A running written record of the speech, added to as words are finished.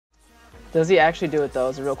Does he actually do it though?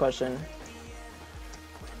 Is a real question.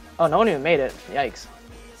 Oh, no one even made it. Yikes.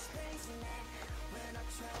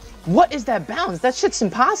 What is that bounce? That shit's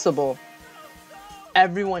impossible.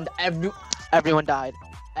 Everyone died.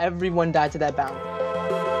 Everyone died to that bounce.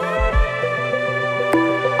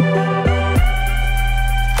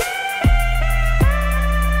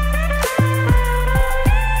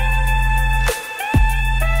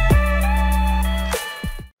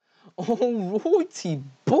 Alrighty,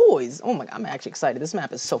 boys. Oh my god, I'm actually excited. This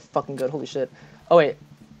map is so fucking good. Holy shit. Oh wait.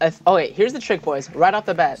 Oh wait, here's the trick, boys. Right off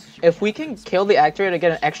the bat. If we can kill the Activator to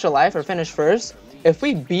get an extra life or finish first, if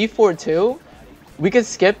we B4-2, we could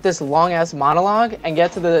skip this long-ass monologue and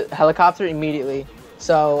get to the helicopter immediately.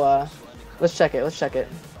 So, let's check it. Let's check it.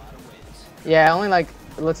 Yeah, only like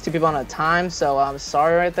lets 2 people on a time, so I'm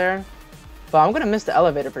sorry right there. But I'm gonna miss the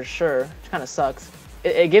elevator for sure, which kind of sucks.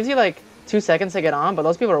 It gives you like 2 seconds to get on, but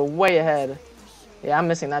those people are way ahead. Yeah, I'm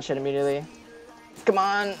missing that shit immediately. Come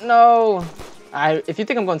on, no! If you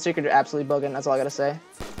think I'm going secret, you're absolutely bugging. That's all I gotta say. Alright,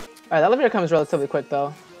 the elevator comes relatively quick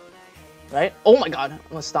though. Right? Oh my god,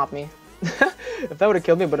 almost stopped me. If that would have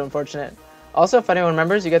killed me, but unfortunate. Also, if anyone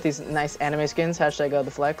remembers, you get these nice anime skins. Hashtag the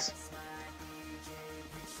flex.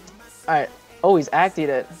 Alright. Oh, he's acting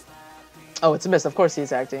it. Oh, it's a miss. Of course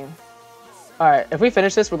he's acting. Alright, if we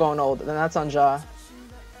finish this, we're going old. Then that's on Jaw.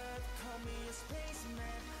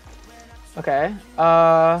 Okay.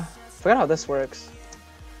 Forgot how this works.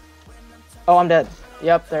 Oh, I'm dead.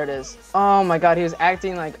 Yep, there it is. Oh my god, he was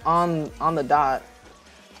acting like on the dot.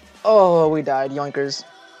 Oh, we died, yoinkers.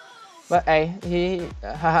 But hey, he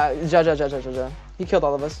he killed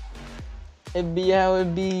all of us. It be how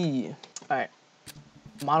it be. Alright.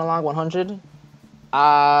 Monologue 100.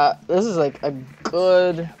 This is like a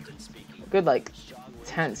good like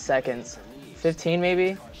 10 seconds. 15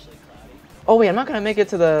 maybe. Oh wait, I'm not gonna make it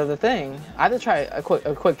to the thing. I have to try a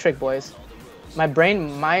quick trick, boys. My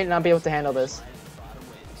brain might not be able to handle this.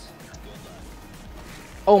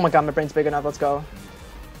 Oh my god, my brain's big enough. Let's go.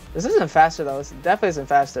 This isn't faster though. This definitely isn't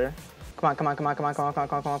faster. Come on, come on, come on, come on, come on, come on,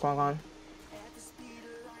 come on, come on, come on.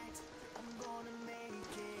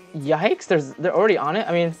 Yikes! They're already on it.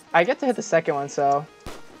 I mean, I get to hit the second one, so.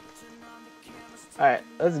 All right,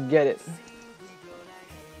 let's get it.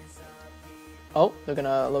 Oh, they're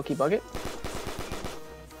gonna low-key bug it.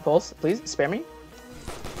 Pulse, please, spare me.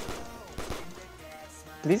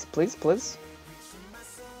 Please, please, please.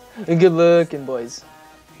 Good looking, boys.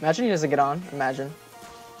 Imagine he doesn't get on. Imagine.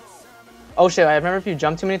 Oh shit, I remember if you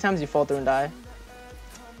jump too many times, you fall through and die.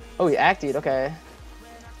 Oh, he acted, okay.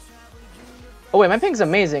 Oh wait, my ping's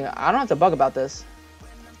amazing. I don't have to bug about this.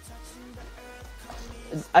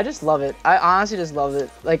 I just love it. I honestly just love it.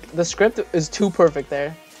 Like, the script is too perfect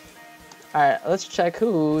there. Alright, let's check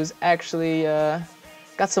who's actually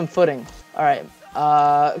got some footing. Alright,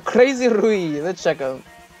 Crazy Rui. Let's check him.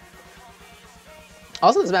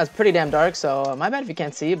 Also, this map's pretty damn dark, so my bad if you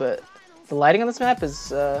can't see, but the lighting on this map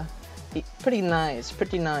is pretty nice,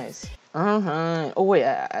 pretty nice. Oh wait,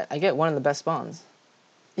 I get one of the best spawns.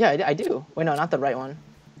 Yeah, I do. Wait, no, not the right one.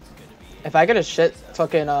 If I get a shit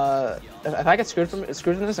fucking if I get screwed from this,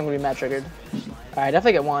 I'm gonna be mad triggered. Alright,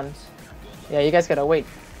 definitely get one. Yeah, you guys gotta wait.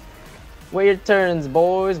 Wait your turns,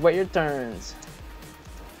 boys. Wait your turns.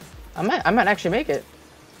 I might actually make it.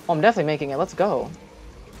 Oh, I'm definitely making it. Let's go.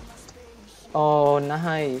 Oh,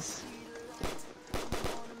 nice.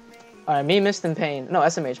 Alright, me missed in pain. No,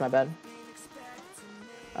 SMH, my bad.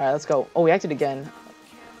 Alright, let's go. Oh, we acted again.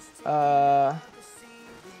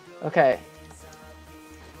 Okay.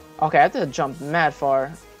 Okay, I have to jump mad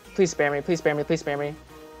far. Please spare me, please spare me, please spare me.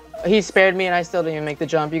 He spared me and I still didn't even make the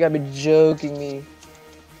jump. You gotta be joking me.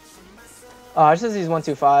 Oh, it says he's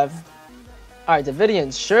 125. Alright,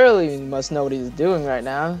 Davidian surely must know what he's doing right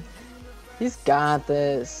now. He's got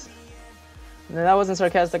this. No, that wasn't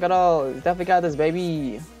sarcastic at all. He's definitely got this,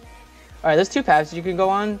 baby. Alright, there's 2 paths you can go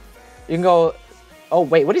on. You can go... Oh,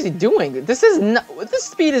 wait, what is he doing? This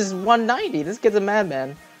speed is 190. This kid's a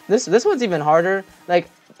madman. This one's even harder. Like,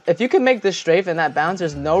 if you can make this strafe and that bounce,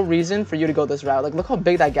 there's no reason for you to go this route. Like, look how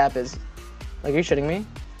big that gap is. Like, are you shitting me?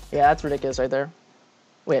 Yeah, that's ridiculous right there.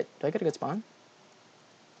 Wait, do I get a good spawn?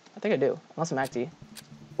 I think I do. Unless I'm acty.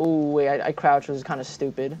 Oh, wait, I crouched, which is kind of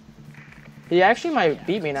stupid. He actually might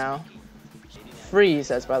beat me now. Free, he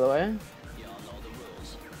says, by the way.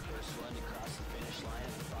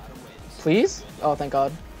 Please? Oh, thank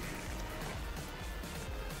God.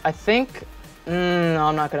 I think... no,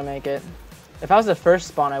 I'm not going to make it. If I was the first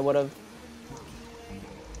spawn, I would have.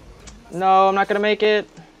 No, I'm not going to make it.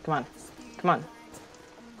 Come on. Come on.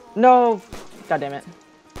 No! God damn it.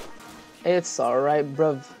 It's alright,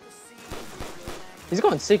 bruv. He's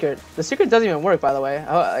going secret. The secret doesn't even work, by the way.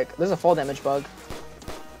 Oh, like, there's a fall damage bug.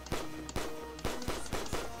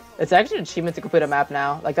 It's actually an achievement to complete a map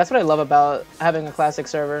now. Like, that's what I love about having a classic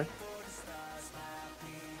server.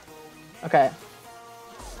 Okay.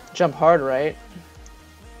 Jump hard, right?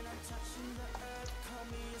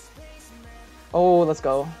 Oh, let's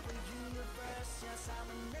go.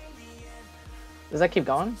 Does that keep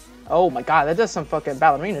going? Oh my god, that does some fucking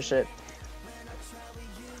ballerina shit.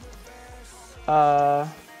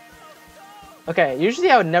 Okay, usually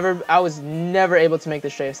I was never able to make the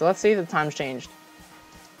strafe, so let's see if the time's changed.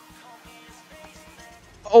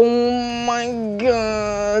 Oh my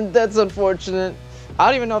god, that's unfortunate. I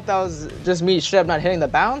don't even know if that was just me straight up not hitting the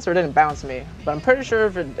bounce or it didn't bounce me. But I'm pretty sure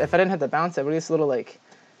if I didn't hit the bounce, it released a little, like,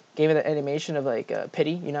 gave it the animation of, like,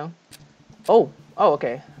 pity, you know? Oh,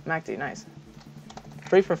 okay. MacD, nice.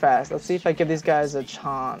 Free for fast. Let's see if I give these guys a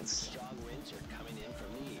chance.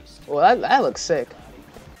 Well, that looks sick.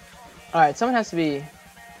 Alright, someone has to be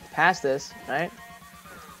past this, right?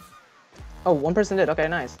 Oh, one person did. Okay,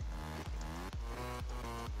 nice.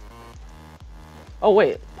 Oh,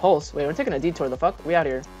 wait. Pulse. Wait, we're taking a detour. The fuck? We out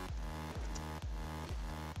here.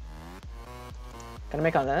 Can I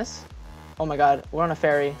make on this? Oh my god. We're on a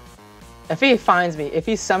ferry. If he finds me, if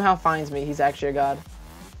he somehow finds me, he's actually a god.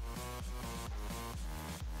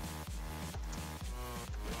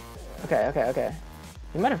 Okay.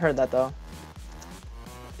 You might have heard that, though.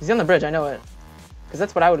 He's on the bridge, I know it. Because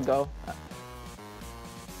that's what I would go.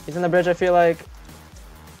 He's on the bridge, I feel like.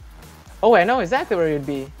 Oh, wait, I know exactly where he would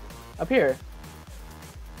be. Up here.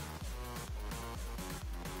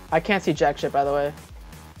 I can't see jack shit, by the way.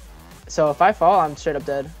 So if I fall, I'm straight up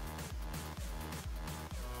dead.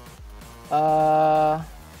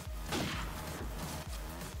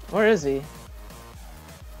 Where is he?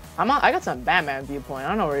 I got some Batman viewpoint. I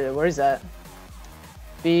don't know where he's at.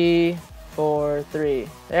 B43.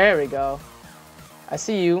 There we go. I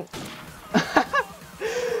see you.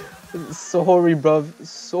 Sorry, bruv.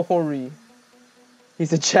 Sorry.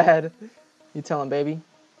 He's a Chad. You tell him, baby.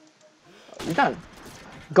 You're done.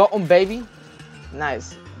 Got him, baby.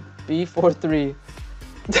 Nice. B43.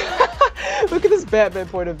 Look at this Batman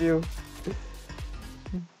point of view.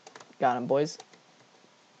 Got him, boys.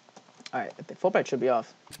 Alright, the full bright should be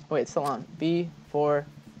off. Oh, wait, it's still on. B43.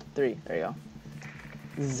 There you go.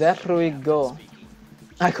 There we go.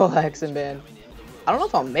 I call Hexen Band. I don't know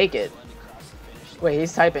if I'll make it. Wait,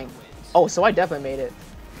 he's typing. Oh, so I definitely made it.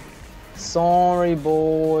 Sorry,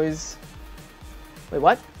 boys. Wait,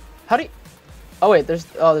 what? How do you... Oh, wait, there's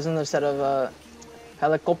another set of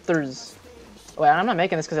helicopters. Wait, I'm not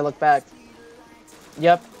making this because I looked back.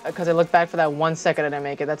 Yep, because I looked back for that 1 second I didn't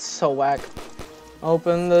make it. That's so whack.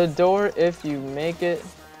 Open the door if you make it.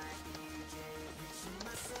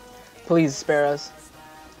 Please spare us.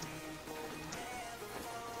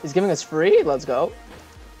 He's giving us free? Let's go.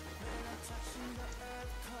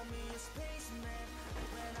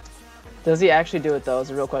 Does he actually do it, though, is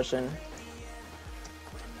a real question.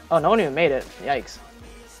 Oh, no one even made it. Yikes.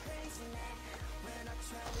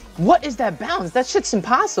 What is that bounce? That shit's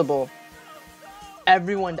impossible.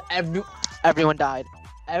 Everyone died.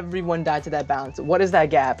 Everyone died to that bounce. What is that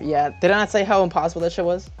gap? Yeah, did I not say how impossible that shit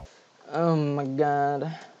was? Oh my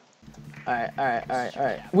god.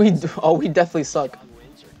 Alright. We definitely suck.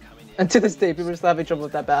 And to this day, people are still having trouble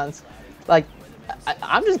with that bounce. Like,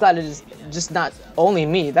 I'm just glad it's just not only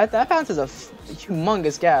me. That bounce is a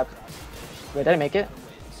humongous gap. Wait, did I make it?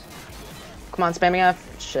 Come on, spamming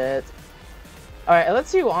F. Shit. Alright, it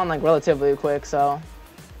lets you on like relatively quick, so.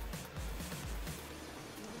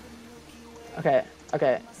 Okay.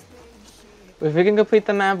 If we can complete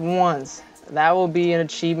the map once, that will be an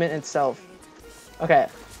achievement itself. Okay,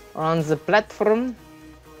 we're on the platform.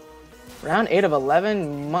 Round 8 of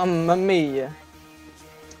 11, mamma mia.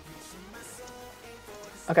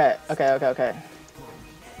 Okay.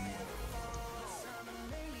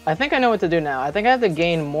 I think I know what to do now. I think I have to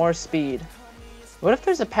gain more speed. What if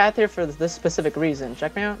there's a path here for this specific reason?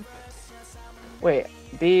 Check me out. Wait,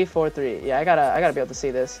 B43. Yeah, I gotta be able to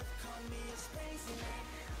see this.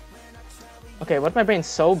 Okay, what if my brain's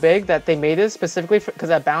so big that they made it specifically because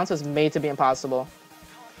that bounce was made to be impossible?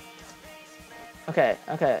 Okay.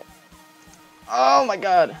 Oh my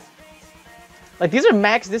god. Like, these are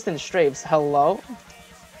max distance strafes. Hello?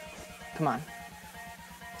 Come on.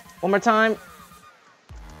 One more time.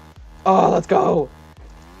 Oh, let's go.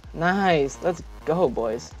 Nice. Let's go,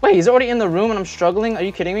 boys. Wait, he's already in the room and I'm struggling? Are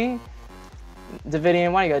you kidding me?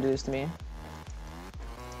 Davidian, why you gotta do this to me?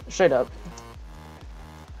 Straight up.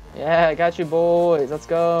 Yeah, I got you, boys. Let's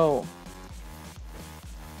go.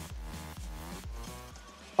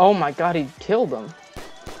 Oh my god, he killed him.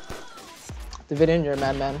 Davidian, you're a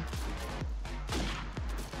madman.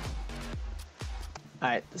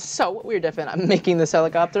 Alright, so we're definitely making this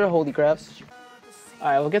helicopter. Holy crap.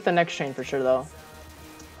 Alright, we'll get the next chain for sure, though.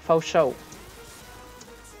 Faux show.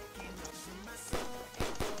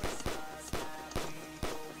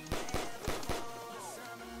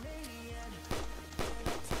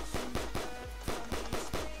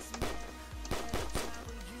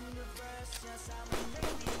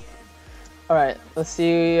 Alright, let's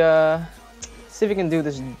see if we can do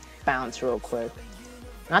this bounce real quick.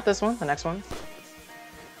 Not this one, the next one.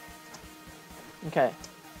 Okay.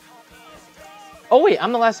 Oh wait,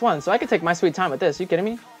 I'm the last one, so I can take my sweet time with this. Are you kidding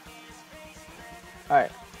me?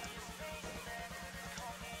 Alright.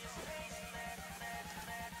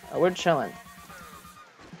 We're chilling.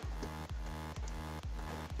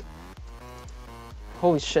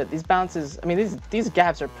 Holy shit, these bounces, I mean, these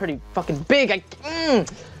gaps are pretty fucking big.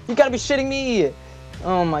 You gotta be shitting me.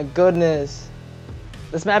 Oh my goodness.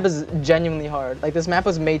 This map is genuinely hard. Like, this map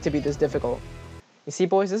was made to be this difficult. You see,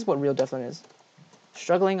 boys, this is what real Deathrun is.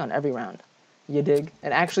 Struggling on every round. You dig?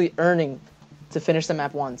 And actually earning to finish the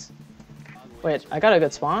map once. Wait, I got a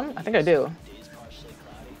good spawn? I think I do.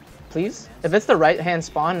 Please? If it's the right-hand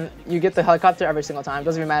spawn, you get the helicopter every single time.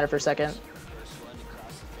 Doesn't even matter for a second.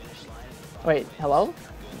 Wait, hello?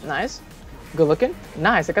 Nice. Good looking.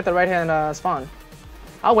 Nice, I got the right-hand spawn.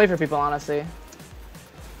 I'll wait for people, honestly.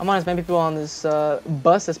 I want as many people on this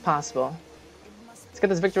bus as possible. Let's get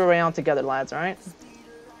this victory royale together, lads, alright?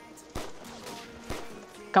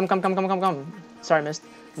 Come. Sorry, missed.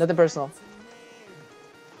 Nothing personal.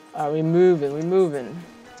 We moving.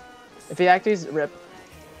 If he activates, rip.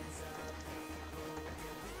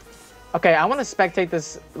 Okay, I want to spectate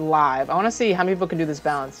this live. I want to see how many people can do this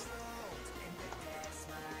bounce.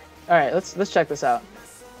 Alright, let's check this out.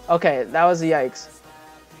 Okay, that was a yikes.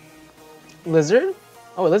 Lizard?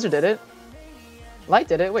 Oh, Lizard did it. Light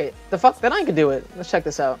did it. Wait, the fuck? Then I could do it. Let's check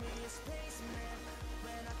this out.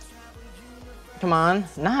 Come on.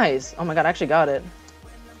 Nice. Oh my god, I actually got it.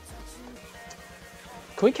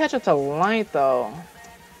 Can we catch up to Light, though?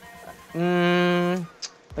 The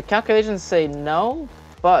calculations say no,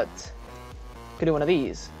 but could do one of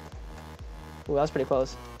these. Ooh, that was pretty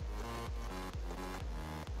close.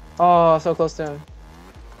 Oh, so close to him.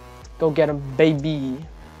 Go get him, baby.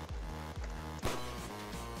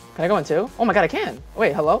 Can I go in too? Oh my god, I can.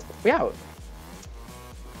 Wait, hello? We out.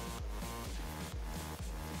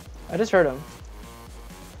 I just heard him.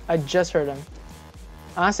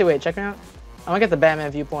 Honestly, wait, check me out. I'm gonna get the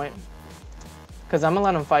Batman viewpoint. Because I'm gonna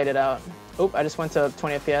let him fight it out. Oop, I just went to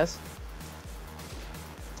 20 FPS.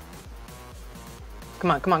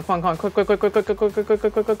 Come on. Quick. Alright,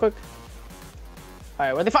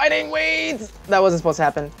 where are they fighting? Wait! That wasn't supposed to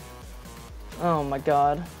happen. Oh my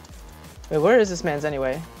god. Wait, where is this man's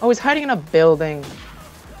anyway? Oh, he's hiding in a building.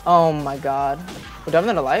 Oh my god. Do I have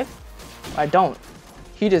another life? I don't.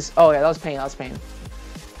 He just... Oh yeah, that was pain.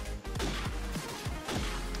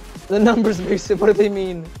 The numbers, Mason, what do they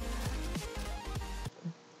mean?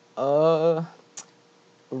 Rough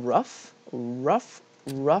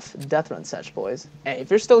Deathrun sesh, boys. Hey, if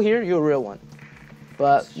you're still here, you're a real one.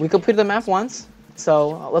 But we completed the map once,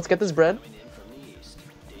 so let's get this bread.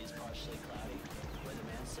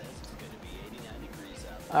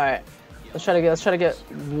 Alright, let's try to get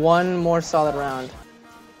one more solid round.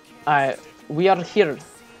 Alright, we are here.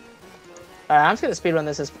 Alright, I'm just gonna speedrun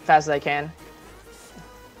this as fast as I can.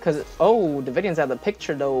 Cause oh, Davidian's out of the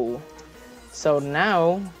picture though. So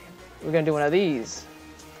now we're gonna do one of these.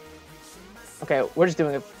 Okay, we're just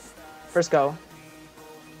doing it. First go.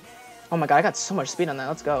 Oh my god, I got so much speed on that.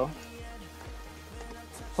 Let's go.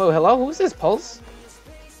 Whoa, hello? Who's this, Pulse?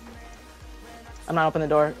 I'm not opening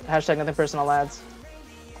the door. Hashtag nothing personal, lads.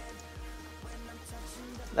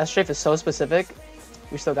 That strafe is so specific.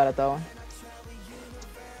 We still got it though.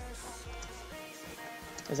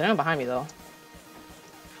 Is anyone behind me though?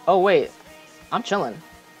 Oh wait, I'm chilling.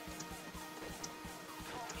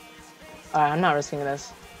 Alright, I'm not risking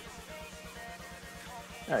this.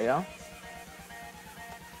 There we go.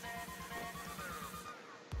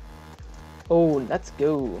 Oh, let's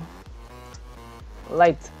go.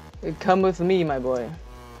 Light, come with me, my boy.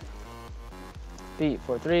 Beat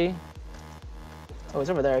 4-3. Oh, he's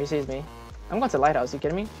over there. He sees me. I'm going to Lighthouse. You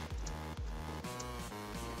kidding me?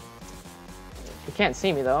 He can't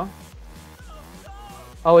see me though.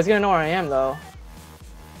 Oh, he's gonna know where I am though.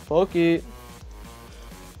 Fuck it.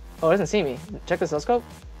 Oh, he doesn't see me. Check the telescope.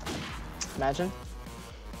 Imagine.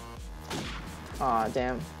 Aw,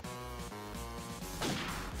 damn.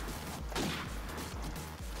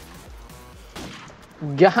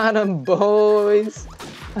 Got him, boys.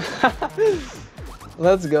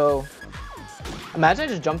 Let's go. Imagine I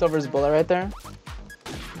just jumped over his bullet right there.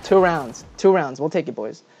 2 rounds. 2 rounds. We'll take it,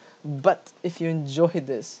 boys. But if you enjoyed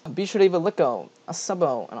this, be sure to leave a like, a sub,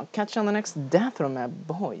 and I'll catch you on the next Deathrun map,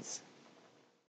 boys.